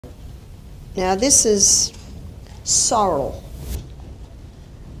Now this is sorrel,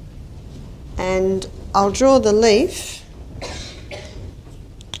 and I'll draw the leaf.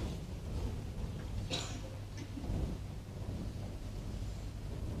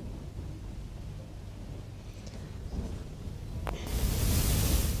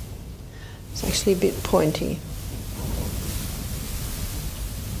 It's actually a bit pointy.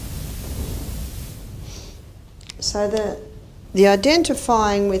 So the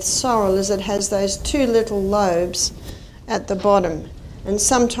identifying with sorrel is it has those two little lobes at the bottom, and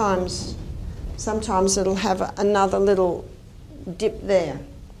sometimes it'll have another little dip there.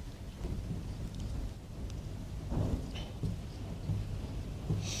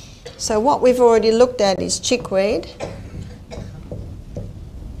 So what we've already looked at is chickweed.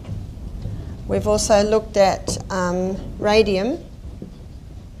 We've also looked at radium.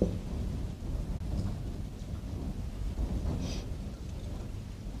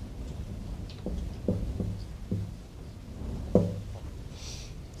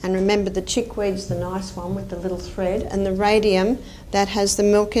 And remember, the chickweed's the nice one with the little thread, and the radium, that has the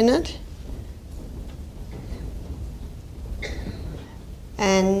milk in it.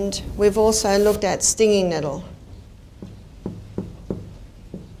 And we've also looked at stinging nettle.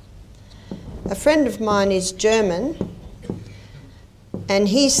 A friend of mine is German, and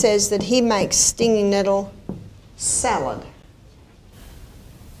he says that he makes stinging nettle salad.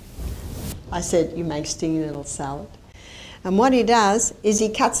 I said, "You make stinging nettle salad?" And what he does is he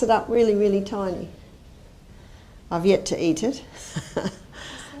cuts it up really, really tiny. I've yet to eat it. Is that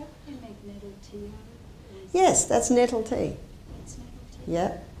you make nettle tea out of? Yes, that's nettle tea. It's nettle tea.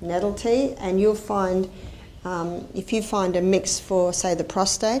 Yeah, nettle tea, and you'll find, if you find a mix for, say, the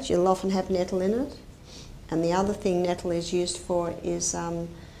prostate, you'll often have nettle in it. And the other thing nettle is used for is,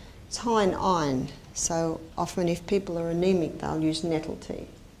 it's high in iron. So often if people are anemic, they'll use nettle tea.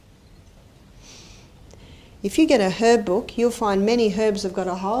 If you get a herb book, you'll find many herbs have got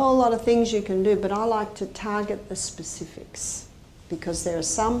a whole lot of things you can do, but I like to target the specifics, because there are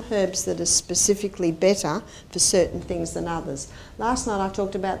some herbs that are specifically better for certain things than others. Last night I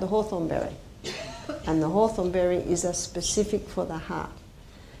talked about the hawthorn berry, and the hawthorn berry is a specific for the heart.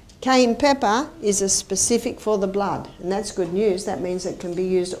 Cayenne pepper is a specific for the blood, and that's good news. That means it can be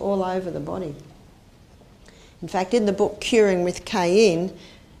used all over the body. In fact, in the book Curing with Cayenne,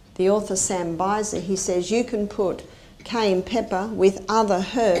 the author Sam Beiser, he says you can put cayenne pepper with other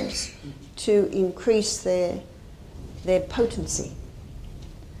herbs to increase their potency.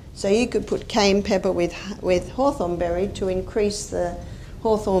 So you could put cayenne pepper with hawthorn berry to increase the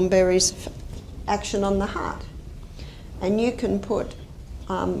hawthorn berry's action on the heart. And you can put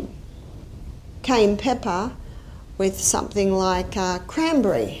cayenne pepper with something like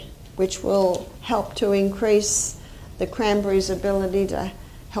cranberry, which will help to increase the cranberry's ability to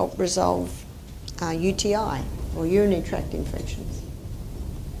help resolve UTI, or urinary tract infections.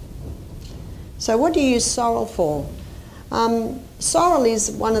 So what do you use sorrel for? Sorrel is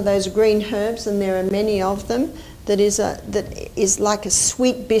one of those green herbs, and there are many of them, that is like a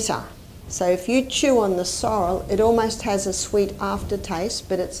sweet bitter. So if you chew on the sorrel, it almost has a sweet aftertaste,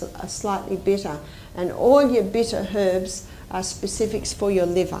 but it's a slightly bitter. And all your bitter herbs are specifics for your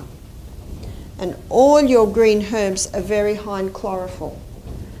liver. And all your green herbs are very high in chlorophyll.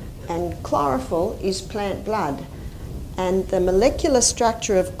 And chlorophyll is plant blood. And the molecular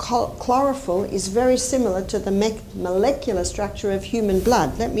structure of chlorophyll is very similar to the molecular structure of human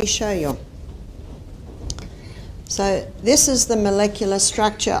blood. Let me show you. So this is the molecular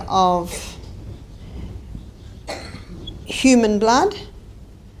structure of human blood,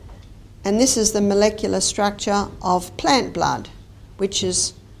 and this is the molecular structure of plant blood, which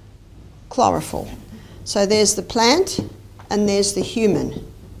is chlorophyll. So there's the plant and there's the human.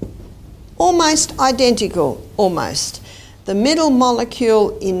 Almost identical, almost. The middle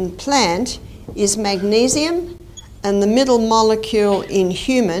molecule in plant is magnesium, and the middle molecule in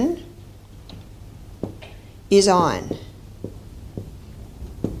human is iron.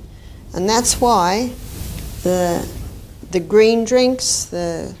 And that's why the green drinks,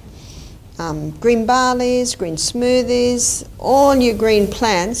 the green barleys, green smoothies, all your green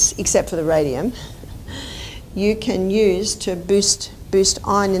plants, except for the radium, you can use to boost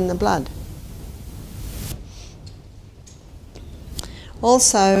iron in the blood.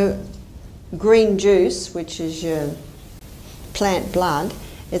 Also, green juice, which is your plant blood,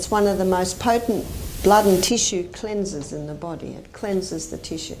 it's one of the most potent blood and tissue cleansers in the body. It cleanses the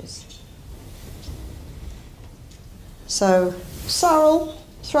tissues. So sorrel,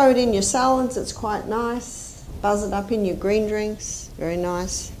 throw it in your salads, it's quite nice. Buzz it up in your green drinks, very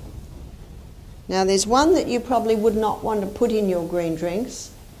nice. Now there's one that you probably would not want to put in your green drinks,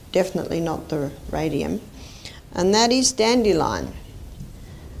 definitely not the radium, and that is dandelion.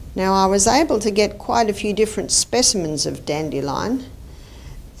 Now, I was able to get quite a few different specimens of dandelion,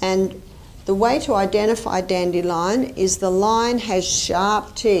 and the way to identify dandelion is the line has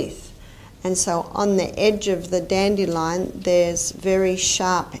sharp teeth, and so on the edge of the dandelion there's very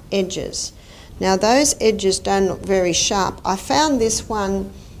sharp edges. Now those edges don't look very sharp. I found this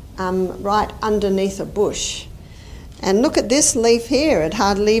one right underneath a bush, and look at this leaf here, it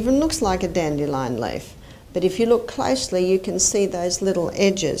hardly even looks like a dandelion leaf, but if you look closely you can see those little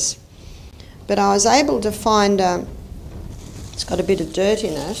edges. But I was able to find, it's got a bit of dirt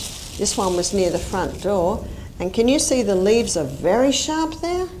in it. This one was near the front door, and can you see the leaves are very sharp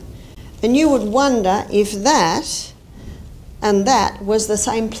there? And you would wonder if that and that was the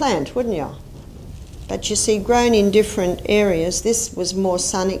same plant, wouldn't you? But you see, grown in different areas, this was more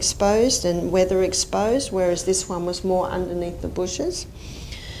sun exposed and weather exposed, whereas this one was more underneath the bushes.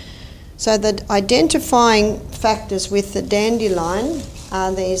 So the identifying factors with the dandelion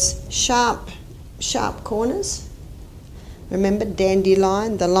are these sharp corners. Remember,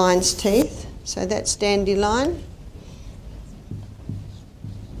 dandelion, the lion's teeth. So that's dandelion.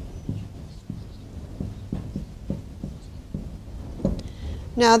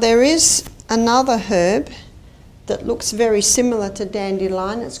 Now there is another herb that looks very similar to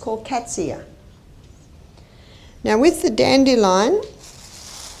dandelion. It's called cat's ear. Now with the dandelion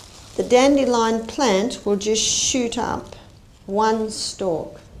plant will just shoot up one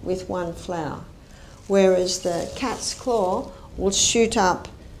stalk with one flower, whereas the cat's claw will shoot up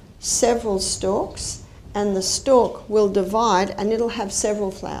several stalks, and the stalk will divide and it'll have several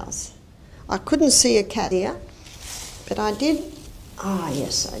flowers. I couldn't see a cat ear, but I did.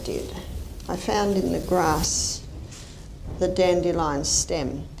 Yes, I did. I found in the grass the dandelion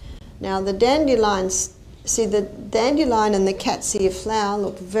stem. Now the dandelions, see, the dandelion and the cat's ear flower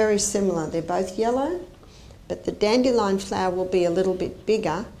look very similar. They're both yellow, but the dandelion flower will be a little bit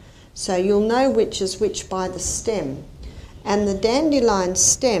bigger, so you'll know which is which by the stem. And the dandelion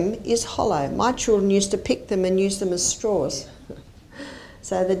stem is hollow. My children used to pick them and use them as straws.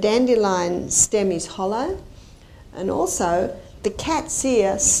 So the dandelion stem is hollow, and also the cat's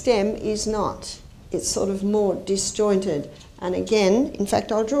ear stem is not. It's sort of more disjointed. And again, in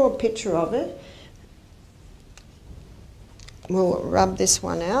fact, I'll draw a picture of it. We'll rub this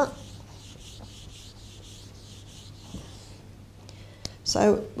one out.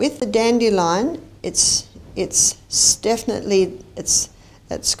 So with the dandelion, it's definitely, it's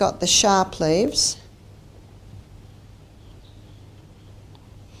got the sharp leaves.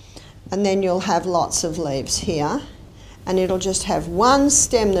 And then you'll have lots of leaves here. And it'll just have one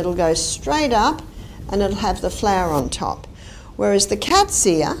stem that'll go straight up, and it'll have the flower on top. Whereas the cat's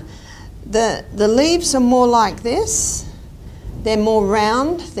ear, the leaves are more like this. They're more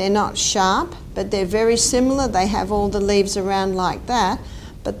round, they're not sharp, but they're very similar. They have all the leaves around like that,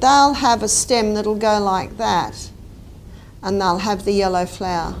 but they'll have a stem that'll go like that, and they'll have the yellow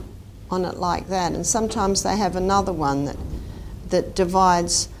flower on it like that. And sometimes they have another one that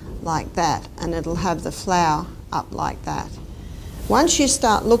divides like that, and it'll have the flower up like that. Once you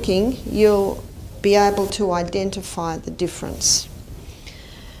start looking, you'll be able to identify the difference.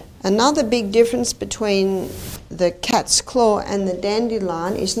 Another big difference between the cat's claw and the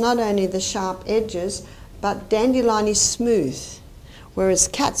dandelion is not only the sharp edges, but dandelion is smooth, whereas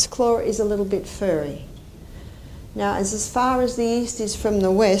cat's claw is a little bit furry. Now, as far as the east is from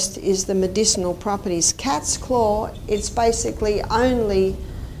the west is the medicinal properties. Cat's claw, it's basically only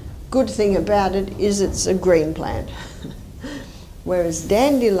good thing about it is it's a green plant. Whereas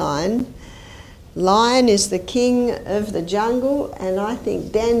dandelion, lion is the king of the jungle, and I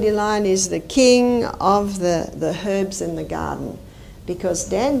think dandelion is the king of the herbs in the garden, because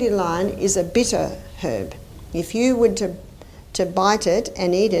dandelion is a bitter herb. If you were to bite it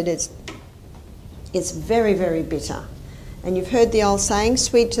and eat it, it's very, very bitter. And you've heard the old saying,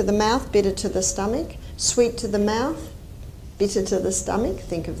 sweet to the mouth, bitter to the stomach. Sweet to the mouth, bitter to the stomach.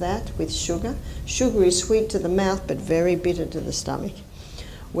 Think of that with sugar. Sugar is sweet to the mouth but very bitter to the stomach.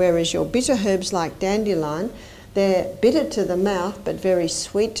 Whereas your bitter herbs like dandelion, they're bitter to the mouth but very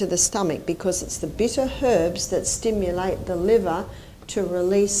sweet to the stomach, because it's the bitter herbs that stimulate the liver to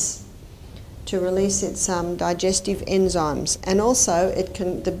release its digestive enzymes. And also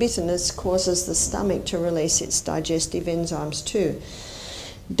the bitterness causes the stomach to release its digestive enzymes too.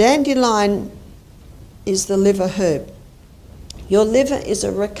 Dandelion is the liver herb. Your liver is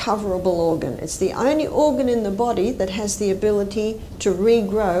a recoverable organ. It's the only organ in the body that has the ability to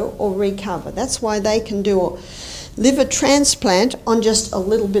regrow or recover. That's why they can do a liver transplant on just a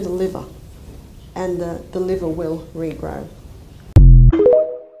little bit of liver, and the liver will regrow.